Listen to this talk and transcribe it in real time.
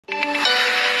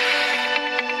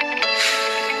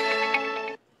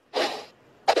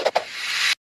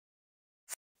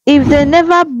If they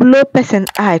never blow person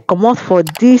eye comot for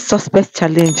this suspect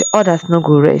challenge, others no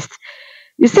go rest.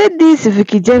 You said this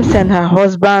Veekee James and her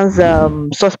husband's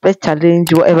suspect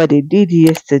challenge, whatever they did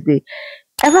yesterday.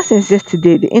 Ever since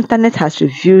yesterday, the internet has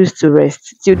refused to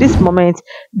rest. Till this moment,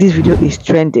 this video is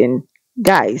trending.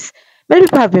 Guys, many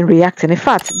people have been reacting. In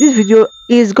fact, this video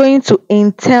is going to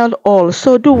entail all.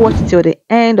 So do watch till the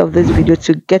end of this video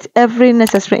to get every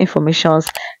necessary information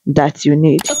that you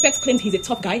need. Suspect claims he's a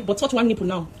tough guy, but touch one nipple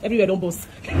now. Everywhere don't boss.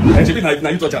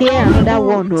 Yeah, another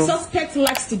one. No. Suspect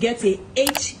likes to get a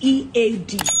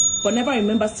HEAD, but never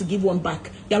remembers to give one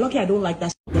back. You're lucky I don't like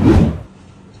that.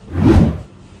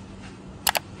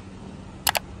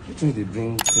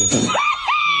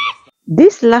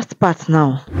 This last part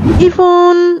now,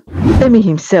 even Femi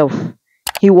himself,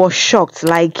 he was shocked.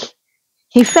 Like,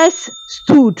 he first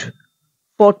stood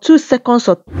for 2 seconds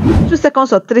or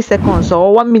 3 seconds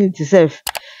or 1 minute itself,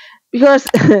 because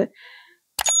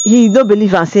he don't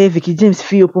believe and say Veekee James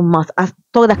feel open mouth and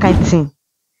talk that kind of thing.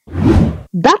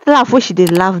 That laugh where she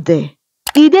did laugh there,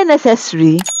 is it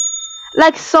necessary?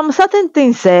 Like, some certain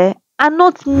things are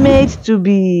not made to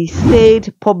be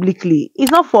said publicly.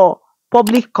 It's not for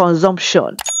public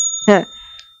consumption.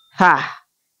 Ha!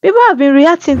 People have been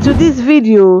reacting to this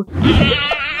video.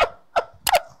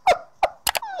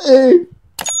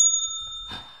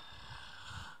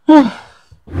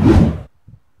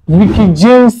 Veekee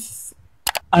James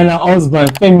and her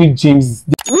husband Femi James.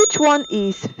 Which one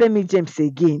is Femi James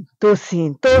again?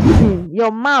 Tosin,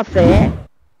 your mouth,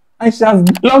 And she has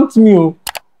blocked me,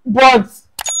 but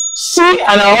she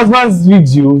and her husband's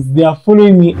videos, they are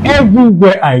following me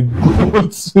everywhere I go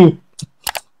to.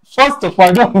 First of all,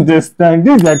 I don't understand.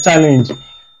 This is a challenge.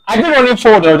 I don't only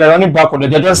forward or they're running backward,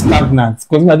 they're just stagnant.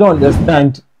 Because I don't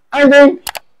understand. And then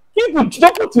people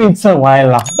don't put me inside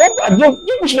wahala.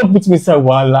 People shouldn't put me inside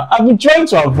wahala. I've been trying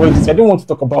to avoid this. I don't want to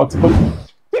talk about it. But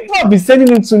people have been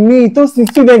sending it to me. Don't see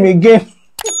them again.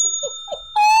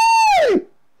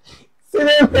 See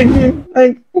them again.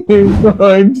 Like, oh my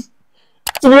God.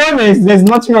 To be honest, there's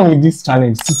nothing wrong with this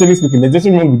challenge. Sincerely speaking, there's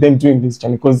nothing wrong with them doing this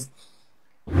challenge because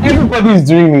everybody is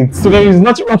doing it. So there is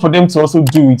nothing wrong for them to also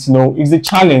do it. You know, it's a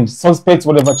challenge. Suspect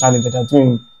whatever challenge that they're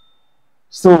doing.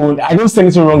 So I don't see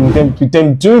anything wrong with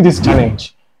them doing this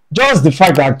challenge. Just the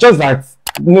fact that,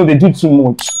 you know, they do too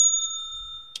much.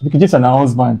 Veekee James and her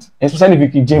husband, especially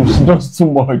Veekee James, she does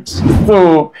too much.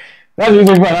 So that's the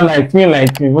reason why I like me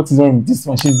like, what is wrong with this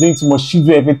one? She's doing too much. She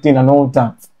do everything and all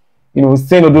that. You know,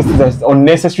 saying all those things as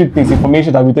unnecessary things,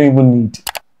 information that we don't even need.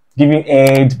 Giving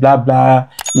head, blah blah.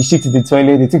 He shit in the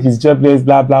toilet. They think he's jobless,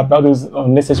 blah blah blah. Those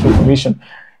unnecessary information.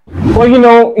 But you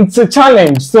know, it's a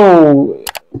challenge. So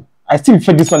I still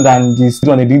prefer this one than this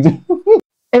one I did.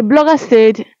 A blogger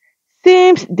said,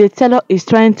 seems the seller is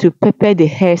trying to pepper the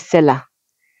hair seller.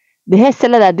 The hair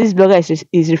seller that this blogger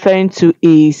is referring to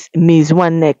is Ms.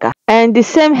 Wanneka. And the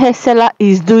same hair seller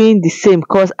is doing the same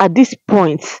because at this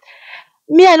point,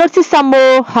 me, I notice some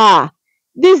more her.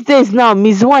 These days now,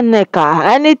 Ms. Wanneka,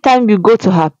 anytime you go to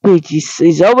her page,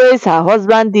 it's always her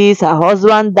husband this, her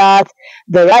husband that,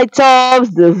 the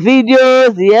write-ups, the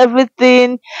videos, the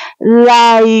everything.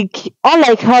 Like,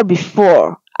 unlike her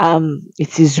before,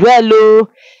 it is well,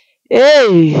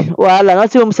 hey, well,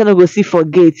 nothing I'm saying go see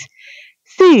forget.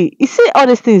 See, you see all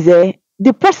these things there,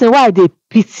 the person why they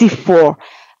pity for,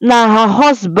 now her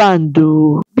husband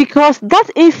do, because that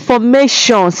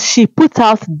information she put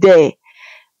out there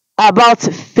about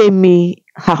Femi,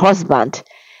 her husband,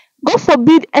 God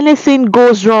forbid anything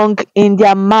goes wrong in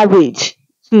their marriage,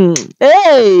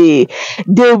 hey,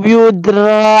 they will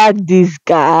drag this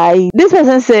guy. This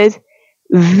person said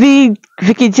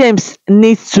Veekee James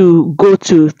needs to go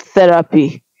to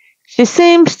therapy. She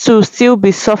seems to still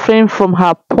be suffering from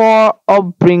her poor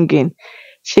upbringing.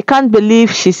 She can't believe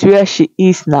she's where she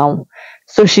is now.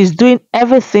 So she's doing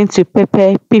everything to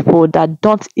pepper people that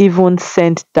don't even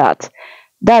send that.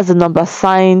 That's the number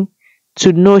sign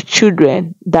to know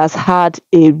children that's had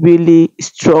a really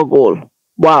struggle.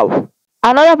 Wow.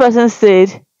 Another person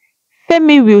said,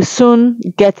 Femi will soon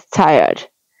get tired.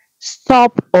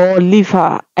 Stop or leave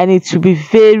her, and it will be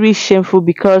very shameful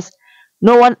because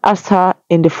no one asked her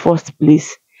in the first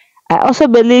place. I also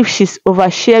believe she's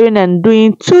oversharing and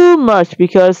doing too much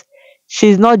because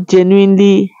she's not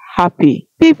genuinely happy.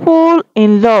 People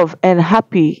in love and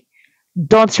happy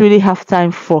don't really have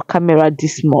time for camera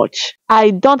this much.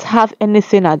 I don't have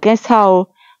anything against her,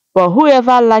 but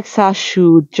whoever likes her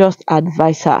should just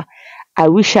advise her. I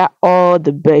wish her all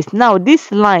the best. Now,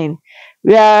 this line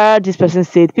where this person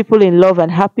said people in love and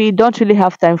happy don't really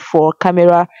have time for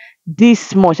camera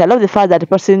this much. I love the fact that the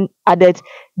person added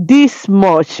this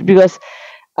much because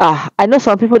I know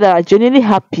some people that are genuinely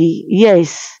happy,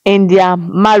 yes, in their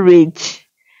marriage,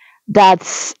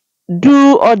 that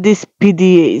do all these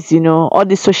PDAs, all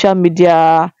the social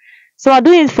media. So are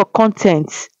doing it for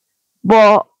content,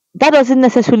 but that doesn't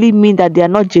necessarily mean that they are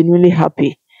not genuinely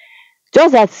happy.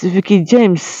 Just that Veekee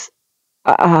James,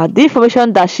 the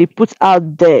information that she put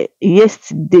out there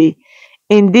yesterday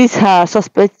in this her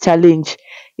suspect challenge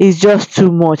is just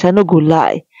too much. I no go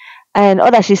lie. And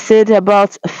all that she said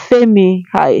about Femi,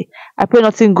 I pray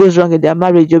nothing goes wrong in their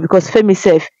marriage, because Femi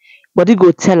self, body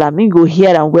go tell am, he go hear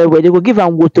am well well, they go give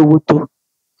am woto woto.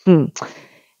 Hmm.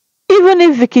 Even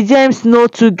if Veekee James no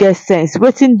too get sense,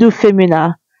 wetin do Femi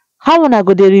na? How una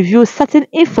go dey reveal certain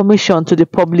information to the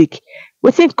public?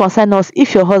 Wetin concern us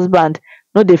if your husband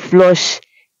no dey flush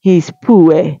his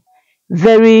poo?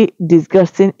 Very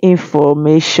disgusting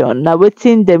information. Na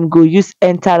wetin dem go use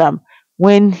enter am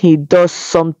when he does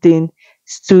something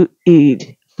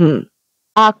stupid.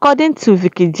 According to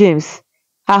Veekee James,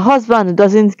 her husband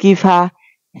doesn't give her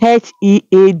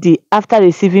HEAD after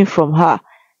receiving from her.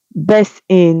 Best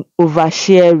in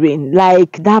oversharing.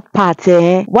 Like that part,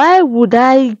 why would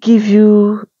I give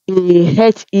you a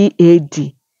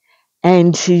HEAD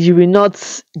and you will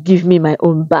not give me my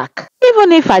own back?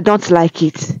 Even if I don't like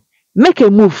it, make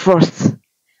a move first.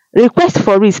 Request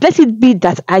for it. Let it be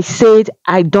that I said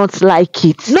I don't like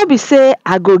it. No be say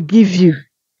I go give you.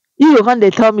 You go come dey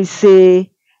tell me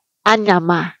say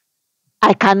anyama,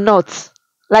 I cannot.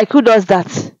 Like who does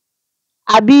that?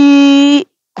 Abi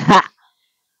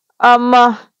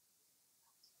another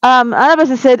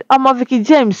person said, Veekee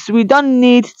James, we don't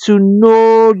need to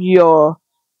know your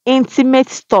intimate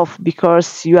stuff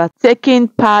because you are taking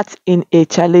part in a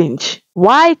challenge.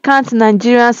 Why can't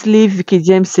Nigerians leave Veekee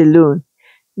James alone?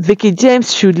 Veekee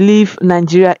James should leave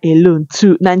Nigeria alone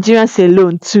too. Nigerians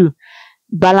alone too.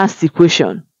 Balanced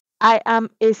equation. I am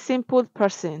a simple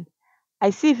person.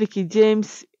 I see Veekee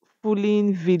James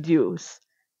fooling videos.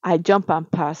 I jump and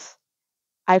pass.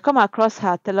 I come across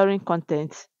her tailoring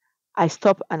content. I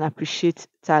stop and appreciate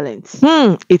talent.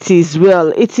 It is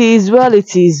well. It is well.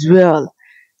 It is well.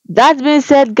 That being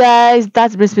said, guys,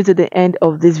 that brings me to the end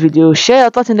of this video. Share your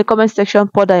thoughts in the comment section.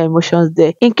 Pour down your emotions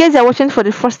there. In case you're watching for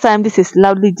the first time, this is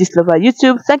Loudly Gistlover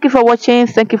YouTube. Thank you for watching.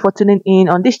 Thank you for tuning in.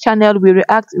 On this channel, we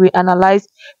react, we analyze,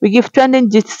 we give trending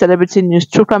gist, celebrity news,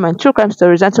 true crime and true crime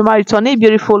stories. And to my returning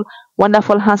beautiful,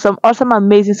 wonderful, handsome, awesome,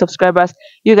 amazing subscribers,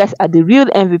 you guys are the real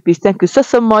MVPs. Thank you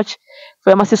so much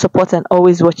for your massive support and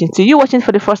always watching. To you watching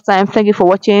for the first time, thank you for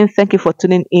watching. Thank you for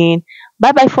tuning in.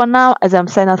 Bye bye for now as I'm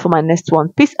signing out for my next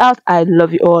one. Peace out. I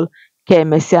love you all.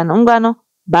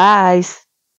 Bye.